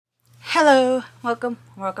Hello, welcome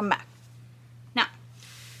back. Now,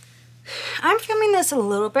 I'm filming this a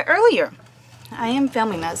little bit earlier. I am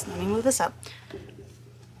filming this. Let me move this up.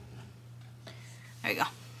 There you go.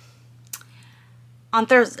 On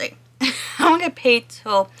Thursday. I won't get paid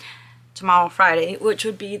till tomorrow, Friday, which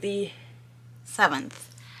would be the 7th.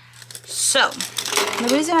 So,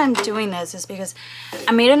 the reason I'm doing this is because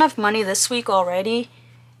I made enough money this week already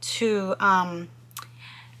to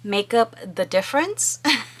make up the difference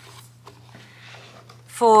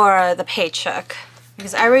for the paycheck,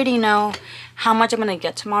 because I already know how much I'm going to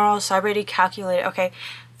get tomorrow. So I already calculated, okay,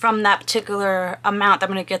 from that particular amount I'm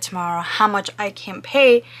going to get tomorrow, how much I can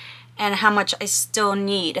pay and how much I still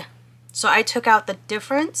need. So I took out the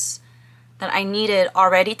difference that I needed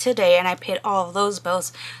already today, and I paid all of those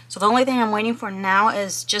bills. So the only thing I'm waiting for now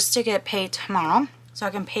is just to get paid tomorrow, so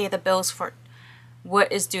I can pay the bills for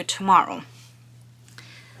what is due tomorrow.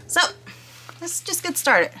 So let's just get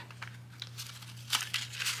started.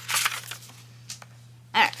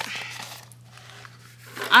 Alright,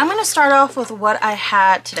 I'm going to start off with what I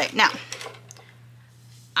had today. Now,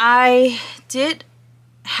 I did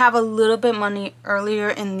have a little bit money earlier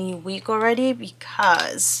in the week already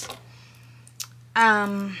because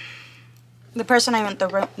the person I went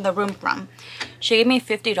the room from, she gave me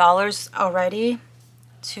 $50 already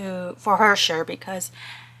for her share, because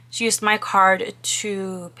she used my card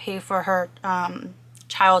to pay for her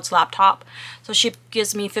child's laptop. So she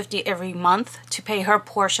gives me $50 every month to pay her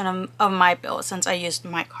portion of my bill since I used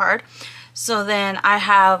my card. So then I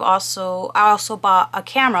also bought a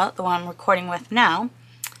camera, the one I'm recording with now,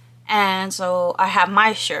 and so I have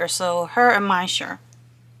my share, so her and my share.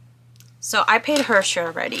 So I paid her share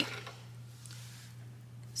already.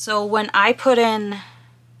 So when I put in,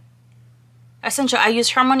 essentially I use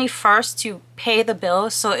her money first to pay the bill,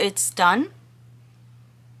 so it's done.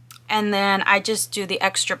 And then I just do the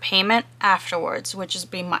extra payment afterwards, which is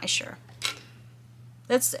be my share.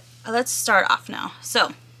 Let's start off now.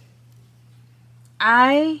 So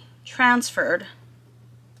I transferred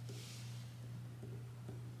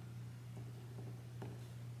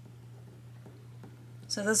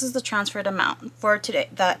So this is the transferred amount for today.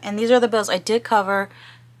 And these are the bills I did cover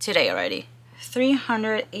today already.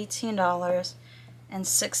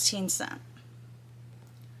 $318.16.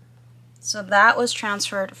 So that was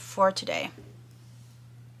transferred for today.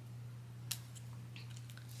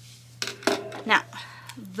 Now,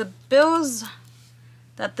 the bills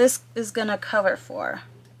that this is gonna cover for,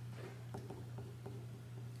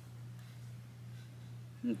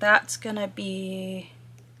 that's gonna be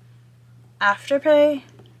Afterpay.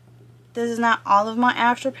 This is not all of my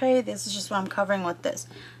Afterpay. This is just what I'm covering with this.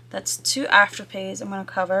 That's 2 Afterpays I'm going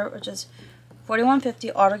to cover, which is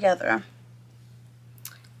 $41.50 altogether.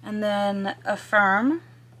 And then Affirm,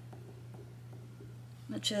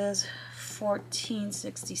 which is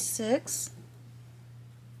 $14.66.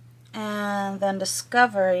 And then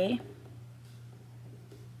Discovery,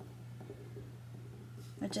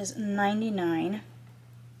 which is $99.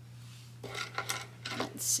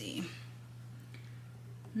 Let's see.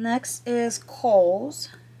 Next is Kohl's,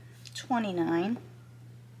 $29.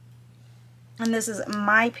 And this is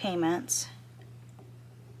my payments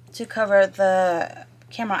to cover the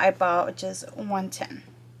camera I bought, which is $110.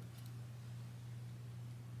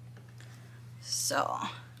 So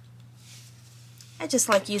I just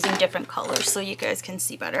like using different colors so you guys can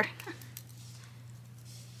see better.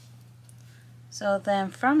 So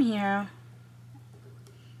then from here,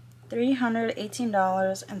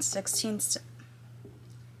 $318.16.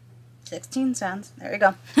 There we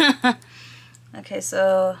go. Okay,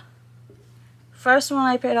 so first one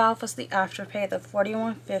I paid off was the Afterpay, the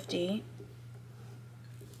 $41.50.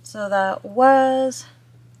 So that was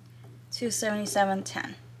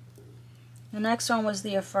 $277.10. The next one was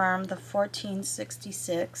the Affirm, the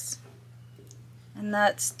 $14.66. And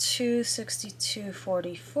that's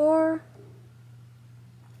 $262.44.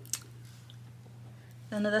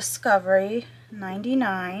 Then the Discovery,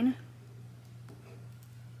 $99.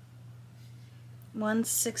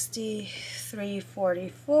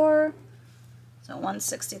 $163.44. So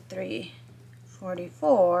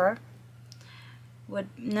 $163.44 would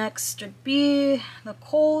next would be the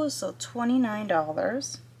Kohl's, so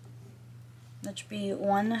 $29, which would be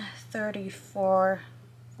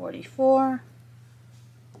 $134.44.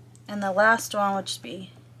 And the last one, which would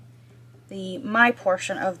be my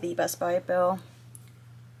portion of the Best Buy bill,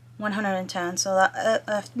 $110. So that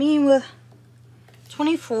left me with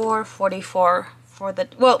 $24.44 for the,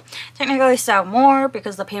 well, technically I still have more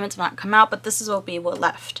because the payments have not come out, but this is what we were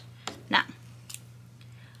left now.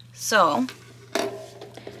 So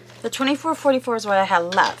the $24.44 is what I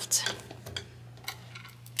had left.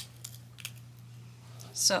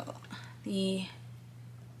 So the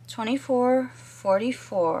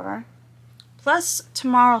 $24.44 plus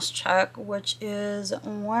tomorrow's check, which is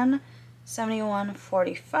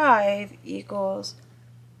 $171.45, equals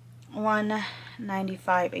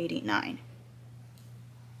 $195.89.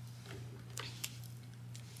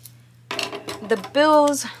 The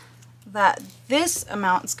bills that this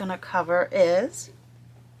amount is going to cover is,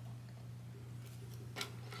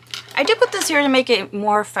 I did put this here to make it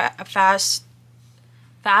more fast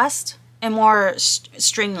and more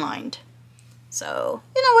streamlined. So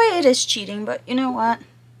in a way it is cheating, but you know what?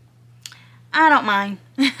 I don't mind.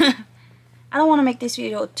 I don't want to make this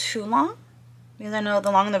video too long, because I know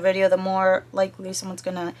the longer the video, the more likely someone's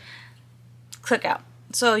gonna click out.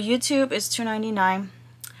 So YouTube is $2.99.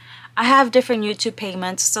 I have different YouTube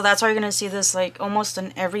payments, so that's why you're gonna see this like almost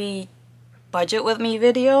in every budget with me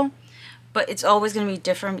video, but it's always gonna be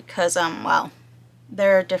different because well,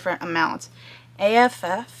 there are different amounts.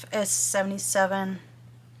 AFF is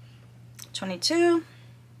 $77.22,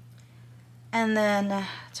 and then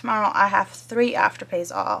tomorrow I have 3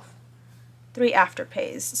 afterpays off. 3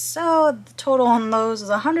 afterpays, so the total on those is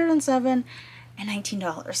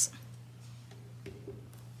 $107.19.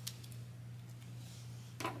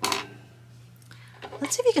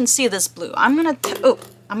 Let's see if you can see this blue. I'm gonna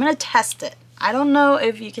test it. I don't know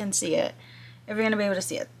if you can see it, if you're gonna be able to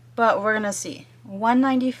see it, but we're gonna see.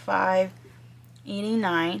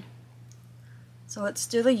 $195.89. So let's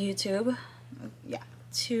do the YouTube. Yeah,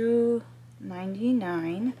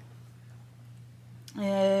 $2.99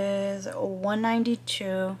 is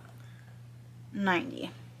 $192.90.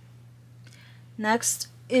 Next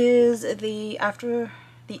is the AFF,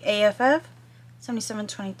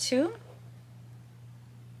 $77.22,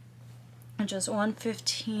 which is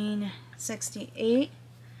 $115.68,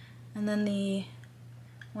 and then the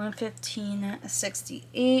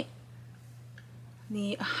 $115.68,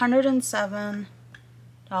 the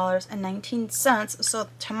 $107.19. So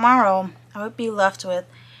tomorrow I would be left with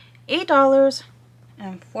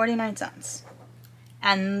 $8.49,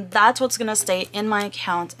 and that's what's gonna stay in my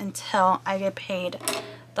account until I get paid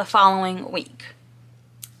the following week.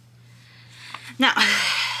 Now,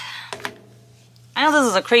 I know this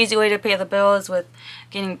is a crazy way to pay the bills with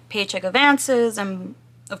getting paycheck advances and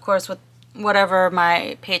of course with whatever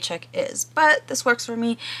my paycheck is, but this works for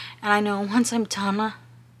me, and I know once I'm done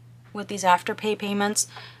with these afterpay payments,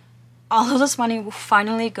 all of this money will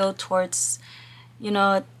finally go towards, you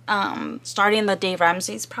know, starting the Dave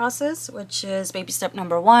Ramsey's process, which is baby step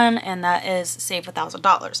number 1, and that is save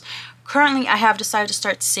 $1,000. Currently I have decided to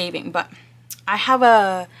start saving, but I have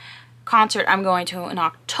a concert I'm going to in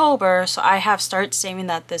October, so I have started saving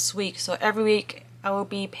that this week. So every week I'll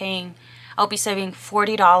be saving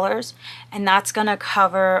 $40, and that's gonna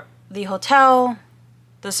cover the hotel,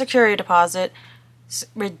 the security deposit.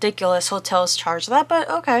 Ridiculous hotels charge that, but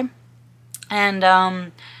okay, and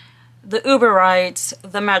the Uber rides,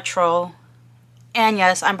 the metro, and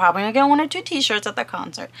yes, I'm probably gonna get 1 or 2 t-shirts at the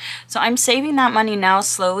concert. So I'm saving that money now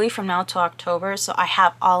slowly from now to October, so I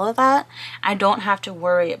have all of that. I don't have to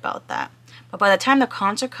worry about that. But by the time the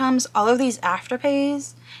concert comes, all of these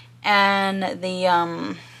afterpays and the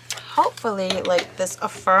hopefully like this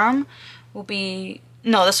Affirm will be,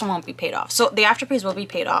 no, this one won't be paid off. So the afterpays will be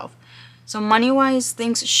paid off. So money-wise,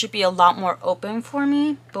 things should be a lot more open for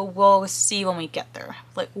me, but we'll see when we get there,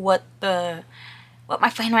 like what my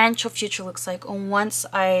financial future looks like once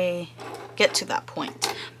I get to that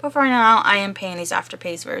point. But for now, I am paying these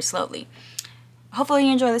afterpays very slowly. Hopefully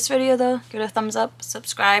you enjoy this video though. Give it a thumbs up,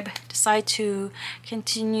 subscribe, decide to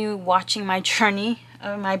continue watching my journey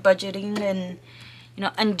of my budgeting and, you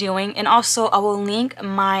know, undoing. And also I will link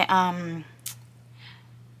my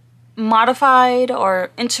modified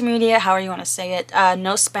or intermediate, however you want to say it,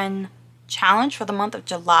 no spend challenge for the month of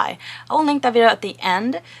July. I will link that video at the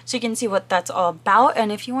end so you can see what that's all about,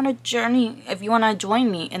 and if you want to join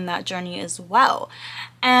me in that journey as well.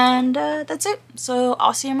 And that's it. So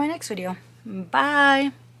I'll see you in my next video.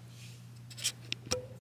 Bye.